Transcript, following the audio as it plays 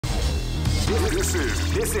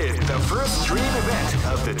This is the first dream event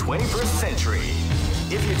of the 21st century.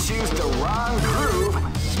 If you choose the wrong groove,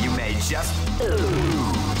 you may just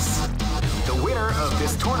lose. The winner of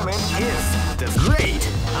this tournament is the Great!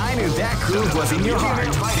 I knew that groove was in your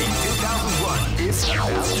heart. Fighting 2001 is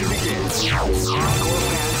about to begin. Hardcore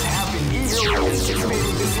fans have been eagerly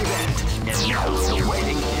anticipating this event, and now the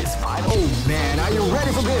waiting is final. Oh man, are you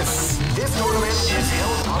ready for this? This tournament is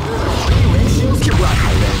held under the free ratio. Get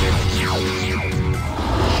rocking, baby.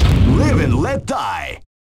 Live and let die.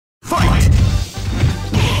 Fight!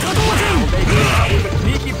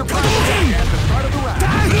 Sneaky surprise attack at the start of the round.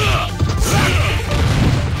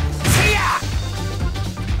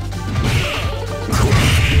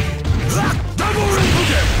 Double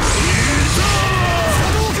Rinpoche!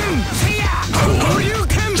 Hadouken! Hadouken!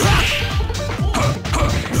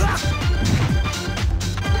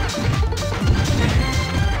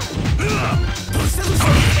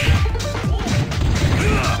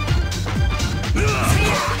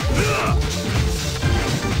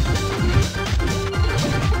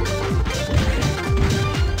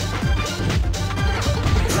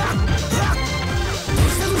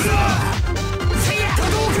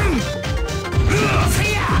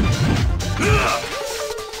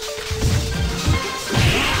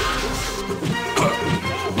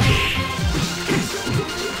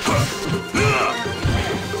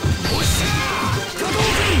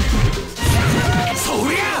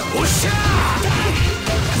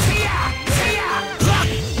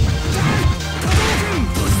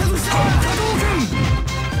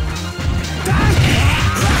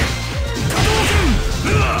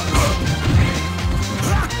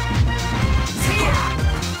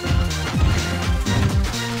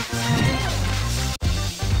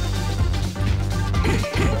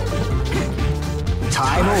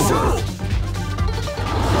 Time over.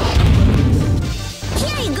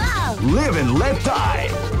 Here you go. Live and let die.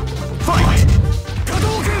 Fight!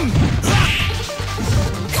 Hadouken!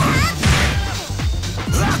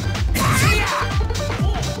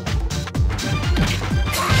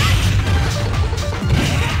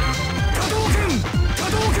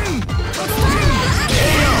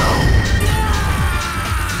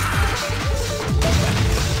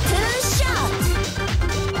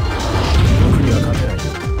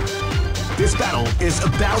 This battle is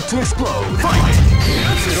about to explode. Fight!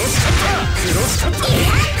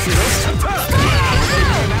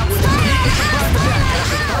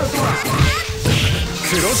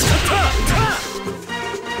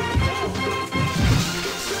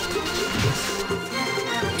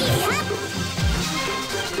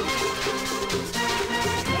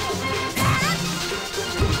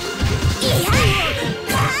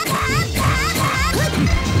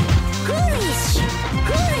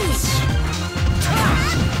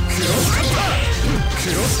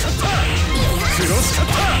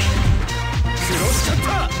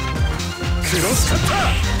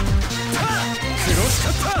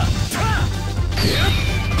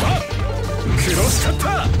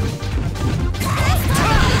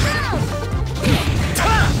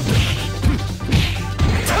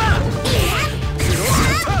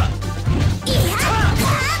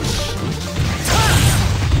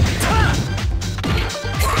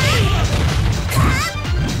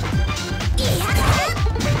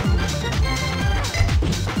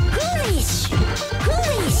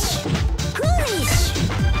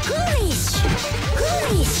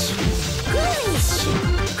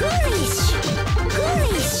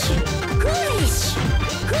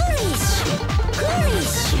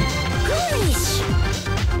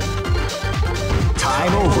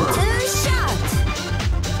 Time over.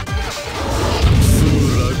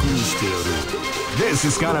 This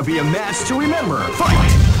is gonna be a match to remember.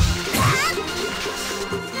 Fight!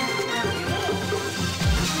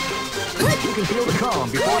 You can feel the calm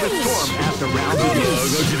before the storm as the round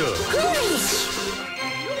begins.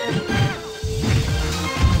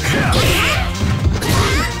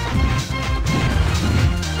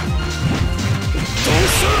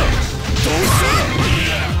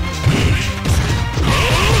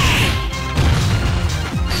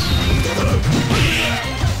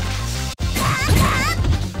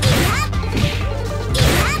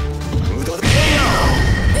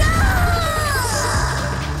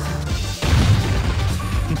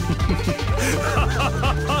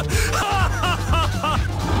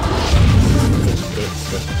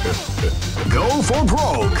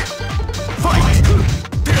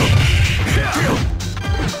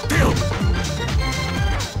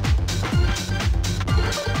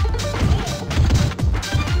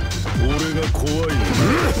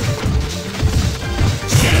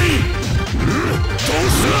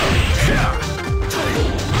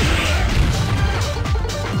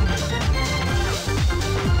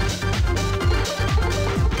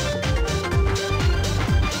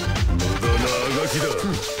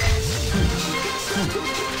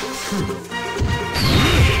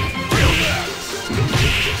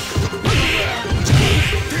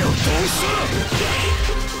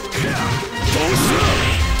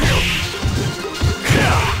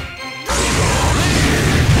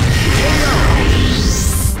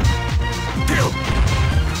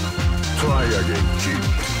 や元気。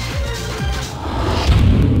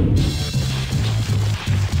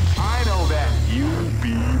I know that you'll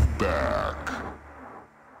be back.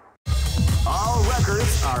 All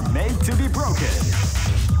records are made to be broken.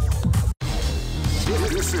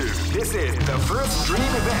 This is the first dream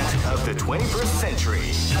event of the 21st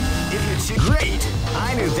century. If you choose, great!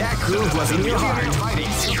 I knew that groove was in your heart. Fighting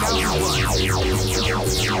 2001.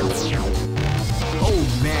 Oh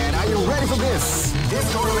man, are you ready for this? This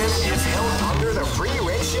tournament is held under the free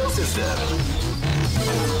ratio system.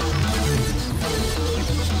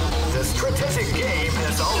 The strategic game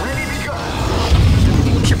has already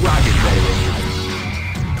begun. Keep rocking, baby.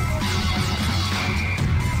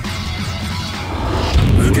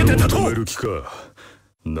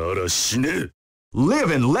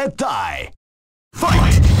 Live and let die.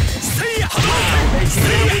 Fight! They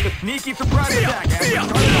came out with a sneaky surprise attack at the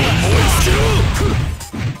start of the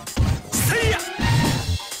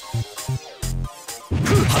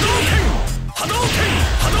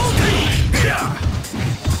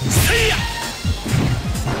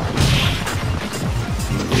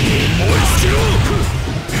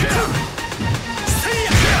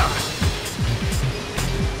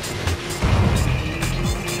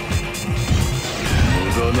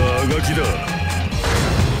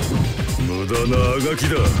無駄なあがき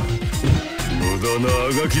だ。無駄なあ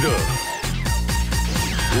がきだ。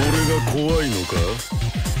俺が怖いのか？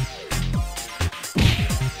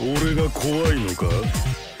俺が怖いのか？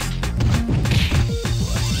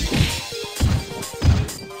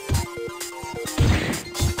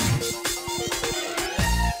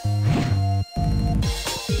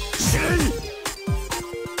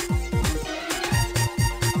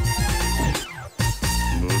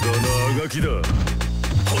無駄なあがきだ。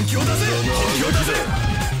本気を出せ！本気を出せ！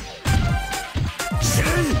シェ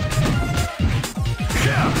イ！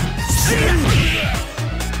シェイ！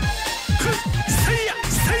せいや！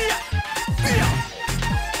せいや！いや！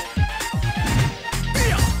い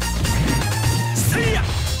や！せいや！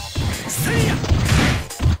せいや！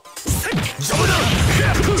せい！邪魔だ！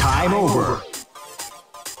 Time over.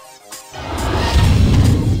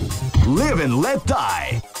 Live and let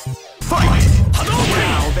die. Fight!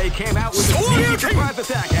 Wow, they came out with a sneaky surprise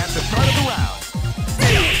attack at the start of the round.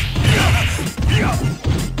 Say ya!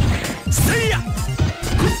 Say ya!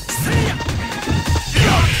 Say ya!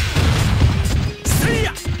 Say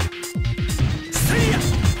ya! Say ya!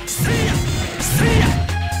 Say ya! Say ya!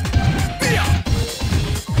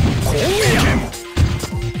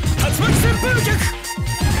 竜巻旋風脚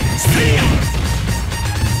Say ya!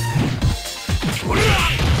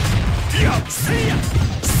 Say ya!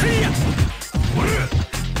 Say ya!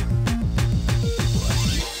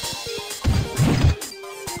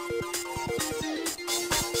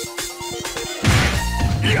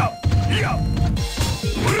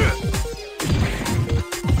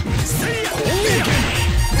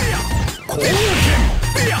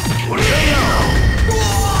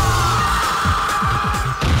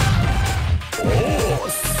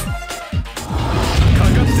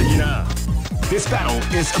 This battle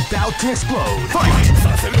is about to explode. Fight!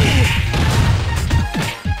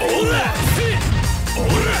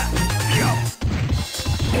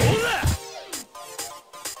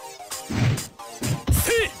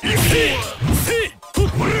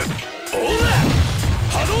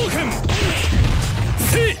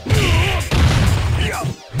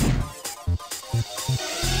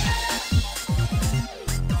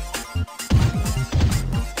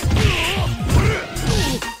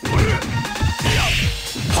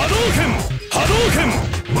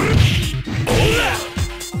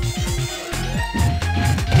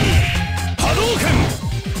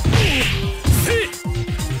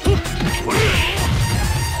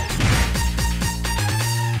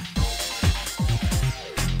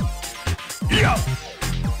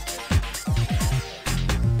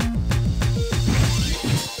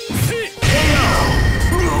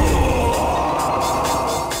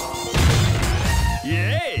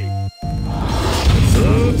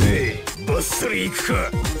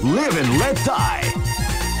 Live and let die.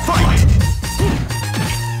 Fight!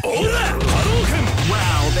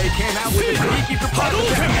 Wow, they came out with a sneaky surprise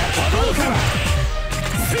attack at the start of the round.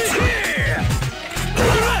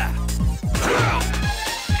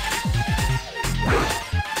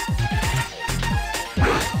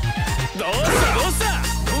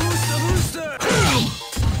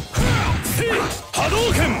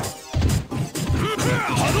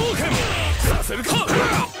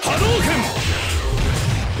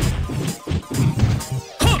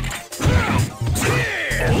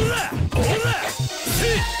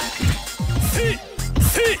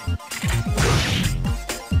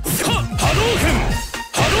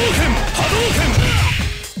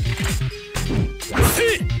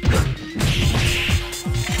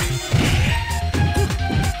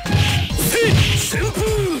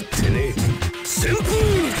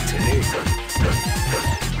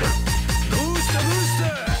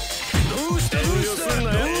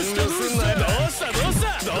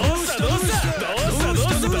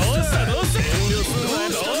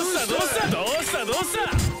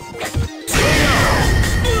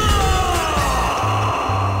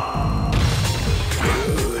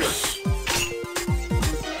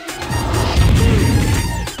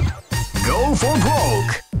 for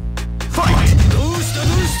broke. Fight! どうした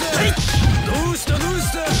どうしたどうしたどう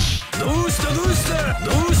したどうしたどうした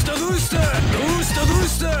どうしたどうしたどうしたどう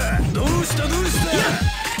したどうしたどうした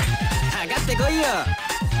かかってこいよ。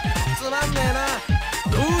つまんねえな。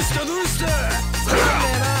どうしたどうしたつまんね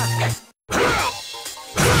えな。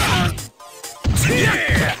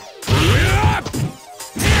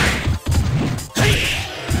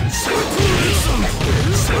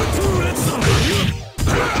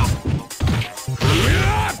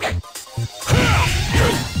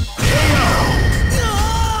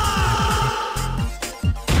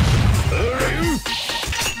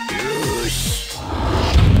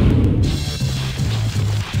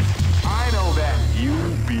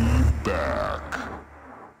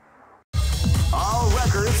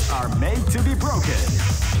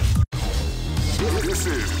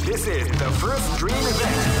This is the first dream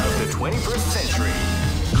event of the 21st century.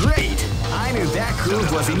 Great! I knew that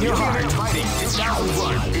groove was in your heart. Fighting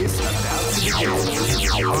 2001 is about to begin.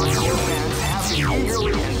 Hardcore fans have been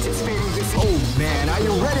eagerly anticipating this. Oh man, are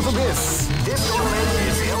you ready for this? This tournament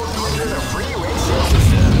is held under the free ratio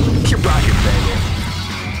system. Keep rocking, baby.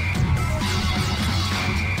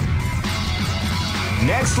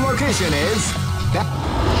 Next location is...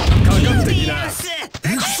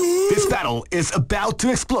 This battle is about to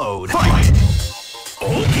explode. Fight!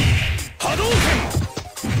 Hadouken!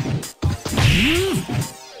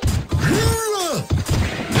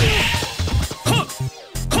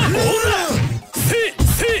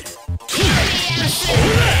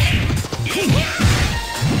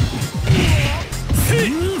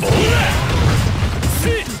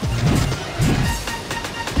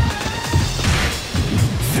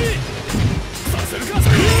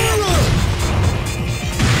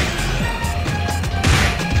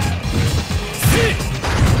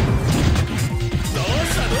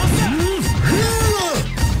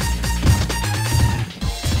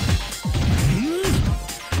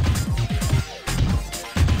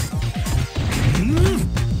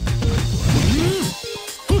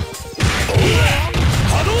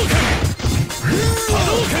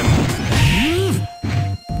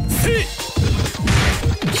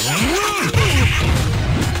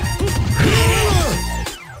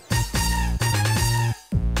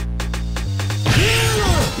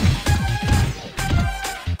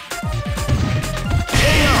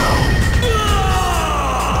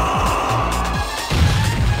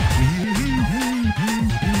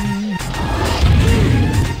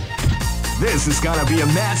 This is gonna be a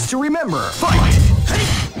match to remember. Fight!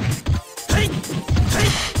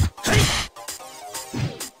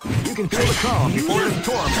 You can feel the calm before the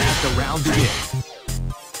storm as the round begins.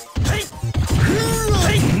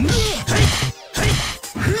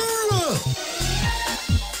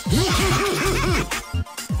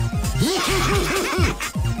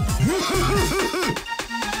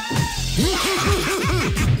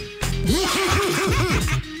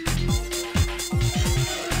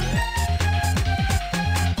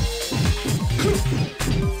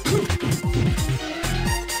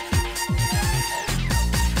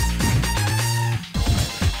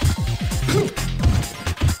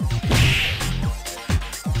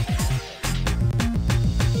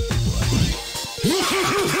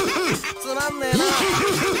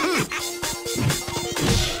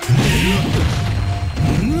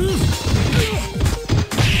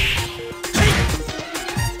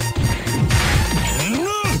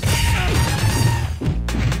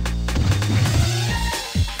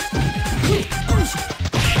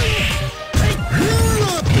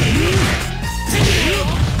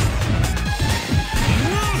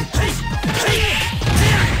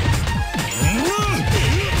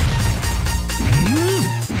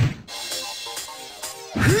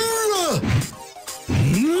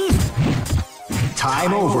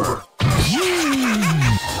 Time over.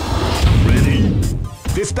 Ready?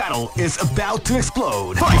 This battle is about to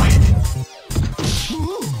explode. Fight!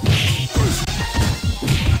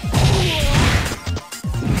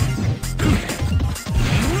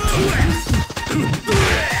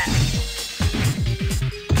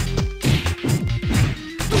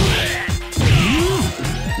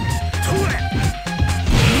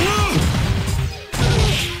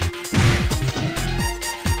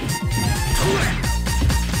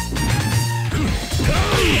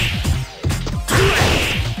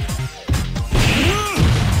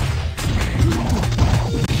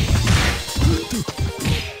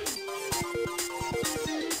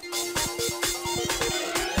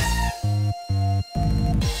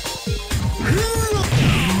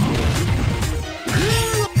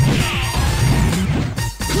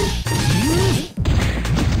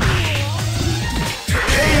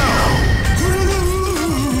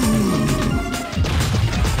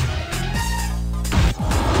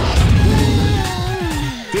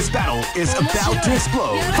 is about to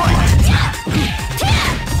explode. Fight!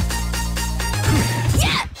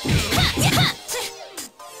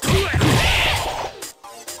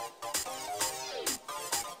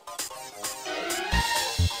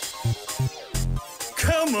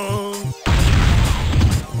 Come on!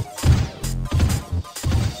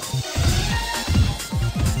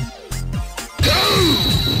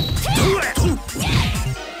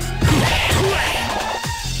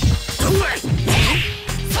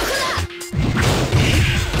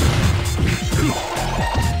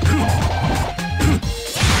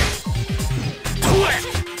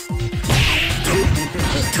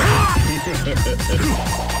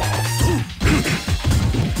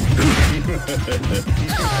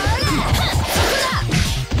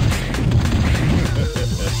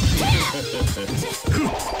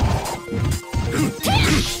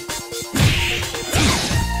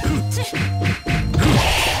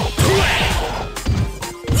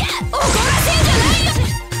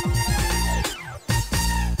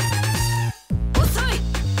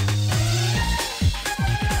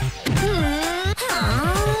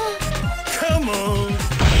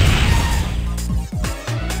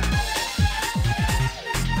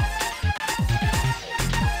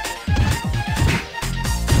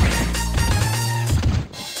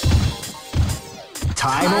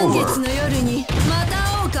 Time over.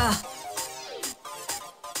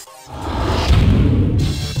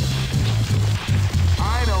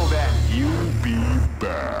 I know that you'll be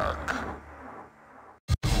back.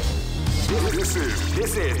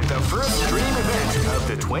 This is the first dream event of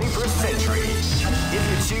the 21st century. If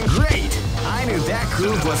you choose, great! I knew that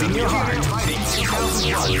groove was in your heart.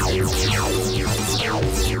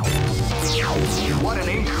 What an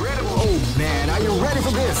incredible! Oh man, are you ready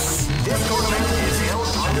for this? This tournament is held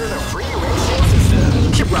under the free ratio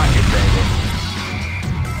system. Keep rocking, baby.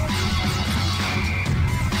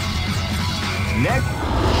 Next.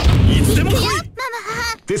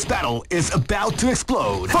 This battle is about to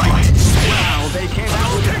explode. Fight! Wow, they came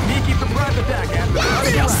out with a sneaky surprise attack after the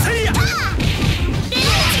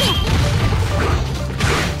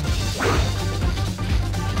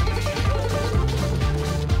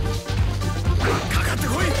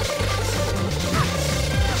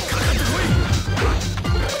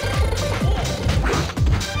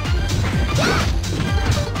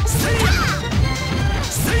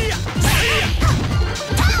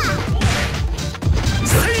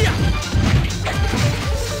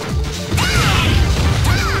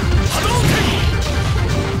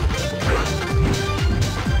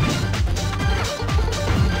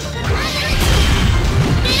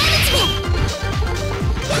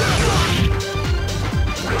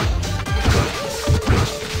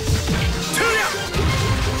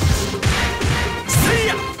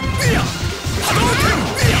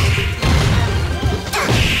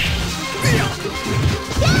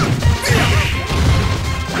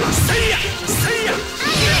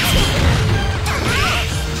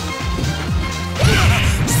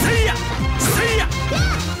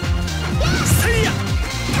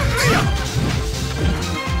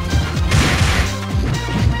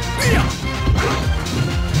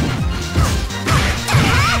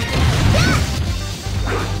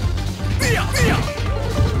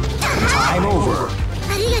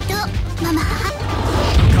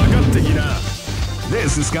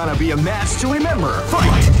This is gonna be a match to remember.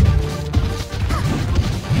 Fight!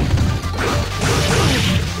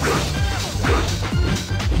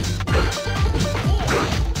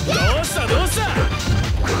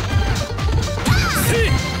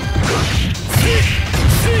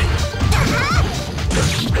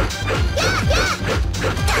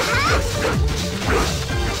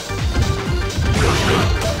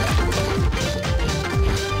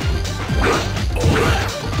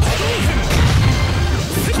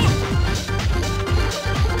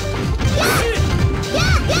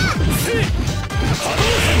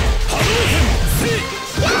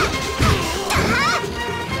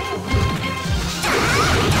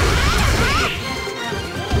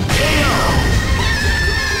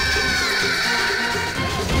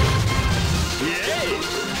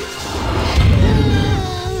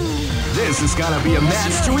 This is gonna be a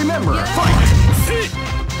match to remember. Fight!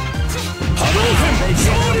 Hadouken!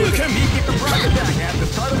 Shoryuken! Sneaky surprise attack at the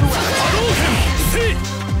start of the round. Hadouken!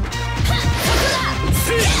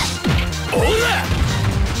 Ora!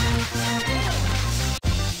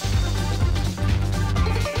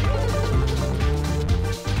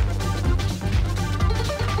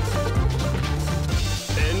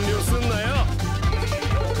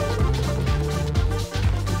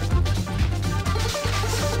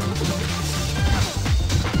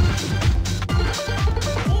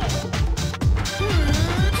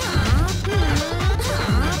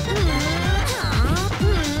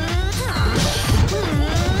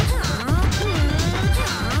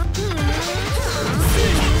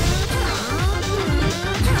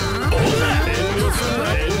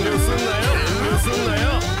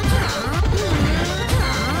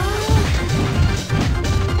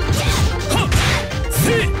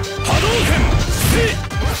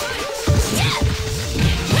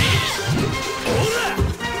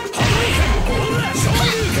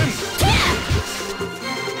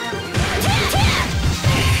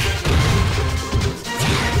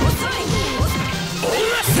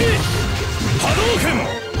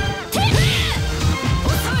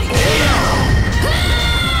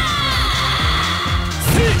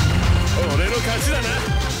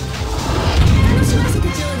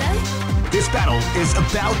 This battle is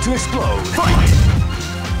about to explode. Fight!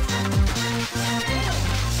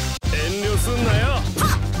 遠慮すんなよ。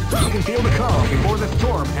 You can feel the calm before the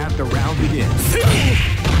storm as the round begins.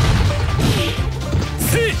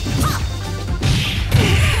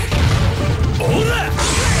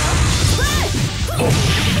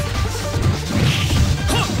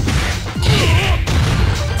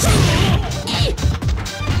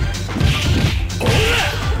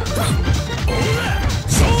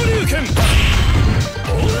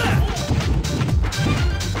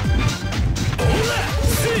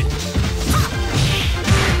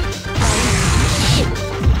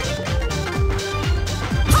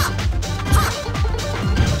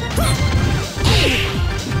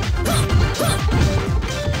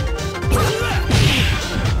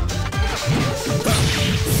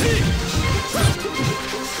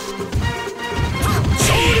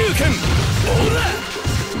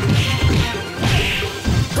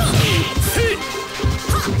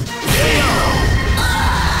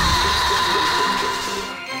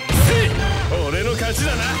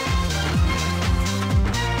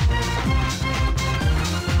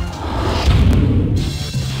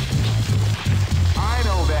 I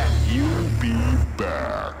know that you'll be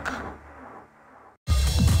back.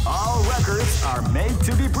 All records are made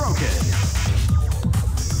to be broken.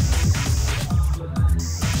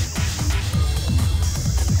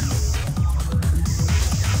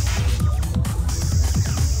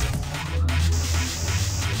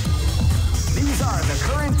 These are the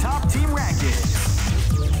current top team rankings.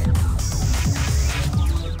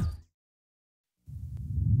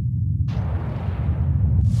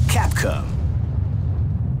 Capcom.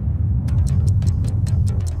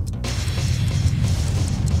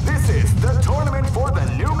 This is the tournament for the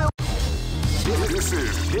new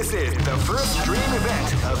This is the first dream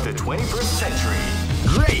event of the 21st century.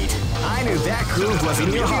 Great! I knew that groove was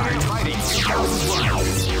in your heart. Fighting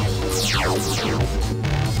 2001.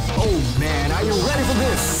 Oh man, are you ready for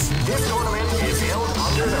this? This tournament is held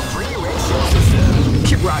under the free ratio system.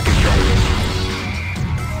 Keep rocking, baby.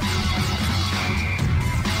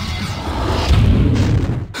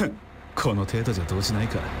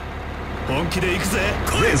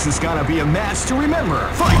 This is gonna be a match to remember.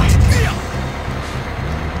 Fight!